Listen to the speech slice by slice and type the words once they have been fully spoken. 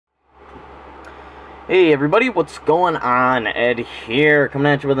Hey everybody, what's going on? Ed here, coming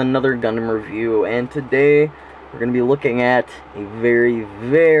at you with another Gundam review, and today we're going to be looking at a very,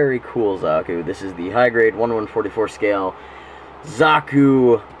 very cool Zaku. This is the high grade 1/144 scale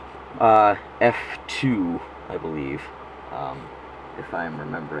Zaku F2, I believe, if I'm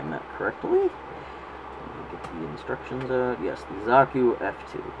remembering that correctly. Let me get the instructions out. Yes, the Zaku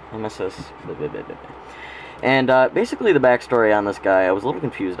F2, MSS. And basically the backstory on this guy, I was a little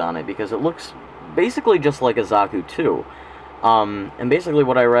confused on it because it looks basically just like a Zaku 2. And basically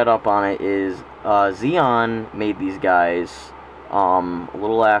what I read up on it is Zeon made these guys a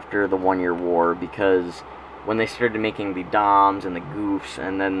little after the 1-year war, because when they started making the DOMs and the Goofs,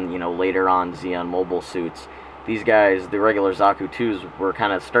 and then, you know, later on Zeon mobile suits, these guys, the regular Zaku 2s, were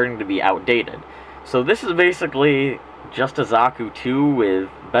kind of starting to be outdated. So this is basically just a Zaku 2 with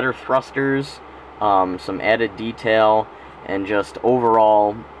better thrusters, some added detail, and just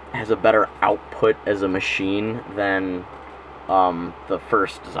overall has a better output as a machine than the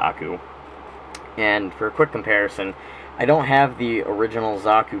first Zaku. And for a quick comparison, I don't have the original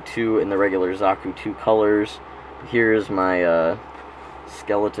Zaku 2 in the regular Zaku 2 colors. Here's my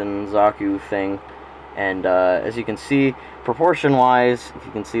skeleton Zaku thing, and as you can see, proportion-wise, if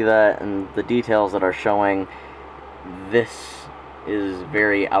you can see that, and the details that are showing, this is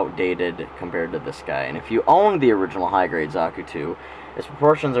very outdated compared to this guy. And if you own the original high-grade Zaku 2, its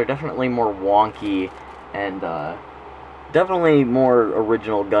proportions are definitely more wonky and definitely more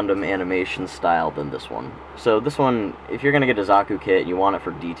original Gundam animation style than this one. So this one, if you're going to get a Zaku kit and you want it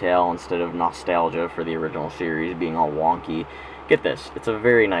for detail instead of nostalgia for the original series being all wonky, get this. It's a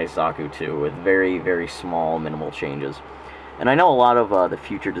very nice Zaku 2 with very, very small, minimal changes. And I know a lot of the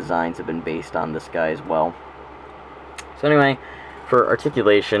future designs have been based on this guy as well. So anyway, for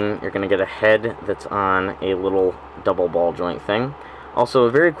articulation, you're going to get a head that's on a little double ball joint thing. Also,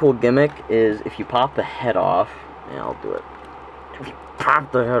 a very cool gimmick is if you pop the head off, yeah, I'll do it. If you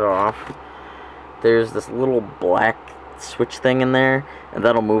pop the head off, there's this little black switch thing in there, and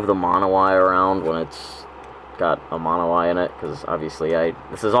that'll move the mono eye around when it's got a mono eye in it, because obviously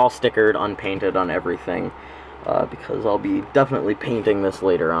this is all stickered, unpainted on everything, because I'll be definitely painting this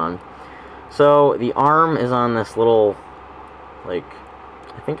later on. So, the arm is on this little, like,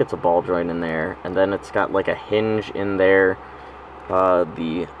 I think it's a ball joint in there, and then it's got like a hinge in there.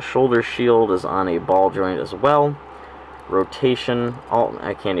 The shoulder shield is on a ball joint as well. Rotation,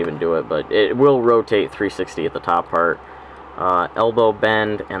 I can't even do it, but it will rotate 360 at the top part. Elbow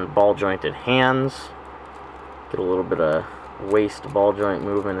bend and ball jointed hands. Get a little bit of waist ball joint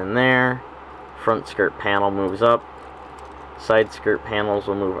movement in there. Front skirt panel moves up. Side skirt panels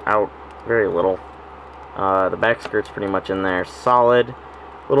will move out very little. The back skirt's pretty much in there. Solid.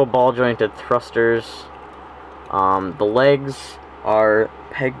 Little ball jointed thrusters. The legs are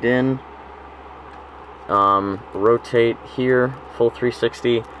pegged in. Rotate here, full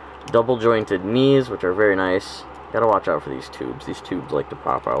 360. Double jointed knees, which are very nice. Gotta watch out for these tubes. These tubes like to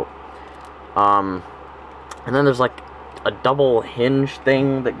pop out. And then there's like a double hinge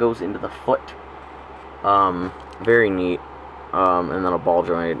thing that goes into the foot. Very neat. And then a ball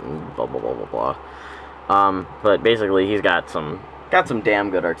joint and blah blah blah blah blah. But basically he's got some damn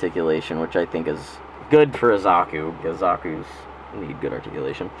good articulation, which I think is good for a Zaku, because Zakus need good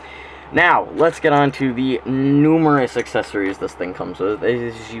articulation. Now, let's get on to the numerous accessories this thing comes with.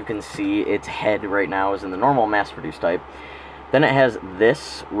 As you can see, its head right now is in the normal mass-produced type. Then it has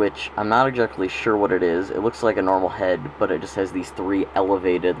this, which I'm not exactly sure what it is. It looks like a normal head, but it just has these 3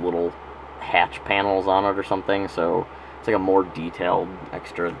 elevated little hatch panels on it or something, so it's like a more detailed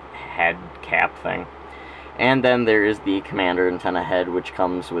extra head cap thing. And then there is the commander antenna head, which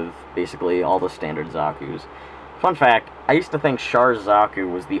comes with basically all the standard Zakus. Fun fact, I used to think Char's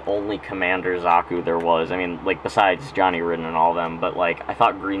Zaku was the only commander Zaku there was. I mean, like, besides Johnny Ridden and all them, but, like, I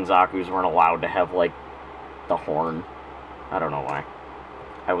thought green Zakus weren't allowed to have, like, the horn. I don't know why.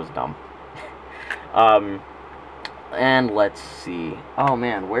 I was dumb. And let's see. Oh,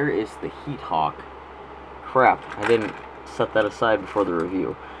 man, where is the Heat Hawk? Crap, I didn't set that aside before the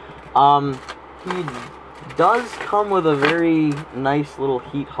review. He does come with a very nice little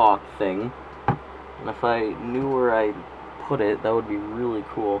Heat Hawk thing. And if I knew where I put it, that would be really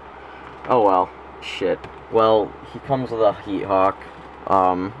cool. Oh well, shit. Well, he comes with a Heat Hawk.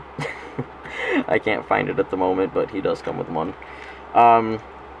 I can't find it at the moment, but he does come with one.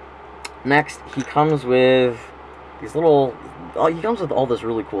 Next, he comes with these little... he comes with all this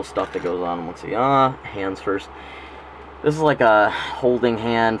really cool stuff that goes on. Let's see, hands first. This is like a holding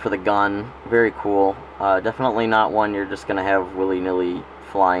hand for the gun. Very cool. Definitely not one you're just gonna have willy-nilly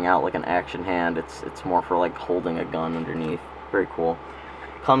flying out like an action hand. It's more for like holding a gun underneath. Very cool.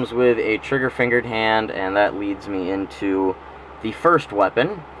 Comes with a trigger-fingered hand, and that leads me into the first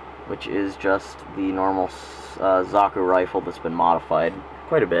weapon, which is just the normal Zaku rifle that's been modified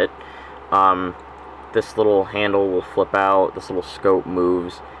quite a bit. This little handle will flip out, this little scope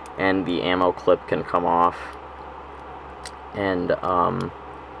moves, and the ammo clip can come off. And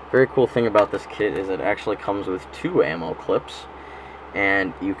very cool thing about this kit is it actually comes with 2 ammo clips,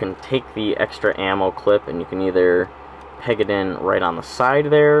 and you can take the extra ammo clip and you can either peg it in right on the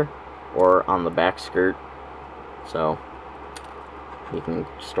side there or on the back skirt, so he can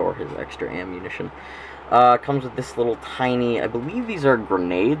store his extra ammunition. Comes with this little tiny, I believe these are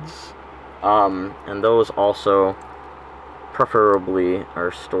grenades, and those also preferably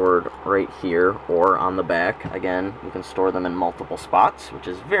are stored right here or on the back. Again, you can store them in multiple spots, which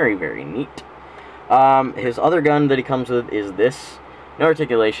is very, very neat. His other gun that he comes with is this. No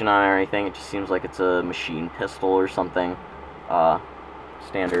articulation on it or anything, it just seems like it's a machine pistol or something.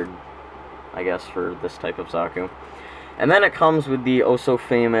 Standard, I guess, for this type of Zaku. And then it comes with the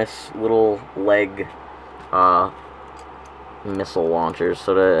oh-so-famous little leg missile launchers.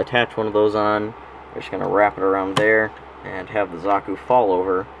 So to attach one of those on, we're just going to wrap it around there and have the Zaku fall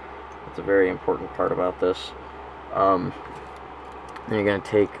over. That's a very important part about this. Then you're going to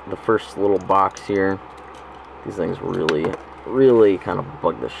take the first little box here. These things really kind of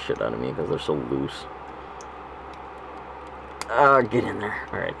bug the shit out of me because they're so loose. Get in there.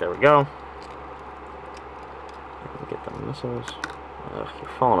 Alright, there we go. Get the missiles. Ugh, you're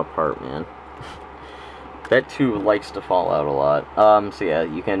falling apart, man. That too likes to fall out a lot. So yeah,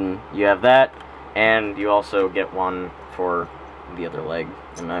 you have that, and you also get one for the other leg,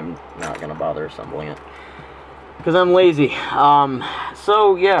 and I'm not gonna bother assembling it because I'm lazy.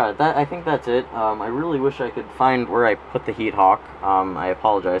 So yeah, I think that's it. I really wish I could find where I put the Heat Hawk. I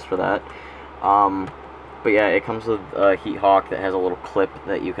apologize for that. But yeah, it comes with a Heat Hawk that has a little clip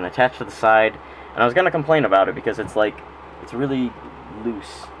that you can attach to the side. And I was gonna complain about it because it's really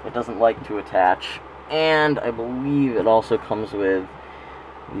loose. It doesn't like to attach. And I believe it also comes with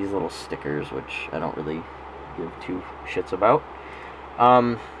these little stickers, which I don't really give 2 shits about.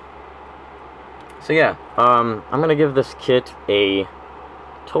 So yeah, I'm gonna give this kit a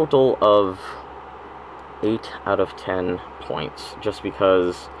total of 8 out of 10 points, just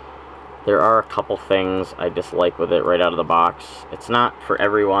because there are a couple things I dislike with it right out of the box. It's not for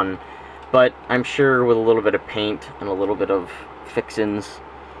everyone, but I'm sure with a little bit of paint and a little bit of fixins,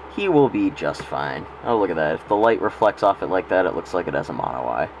 he will be just fine. Oh, look at that. If the light reflects off it like that, it looks like it has a mono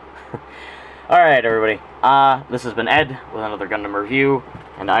eye. Alright, everybody. This has been Ed with another Gundam review,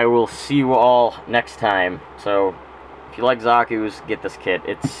 and I will see you all next time. So, if you like Zaku's, get this kit.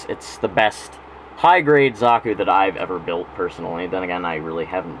 It's the best high-grade Zaku that I've ever built, personally. Then again, I really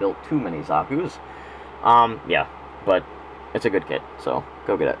haven't built too many Zakus. Yeah, but it's a good kit, so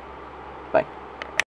go get it.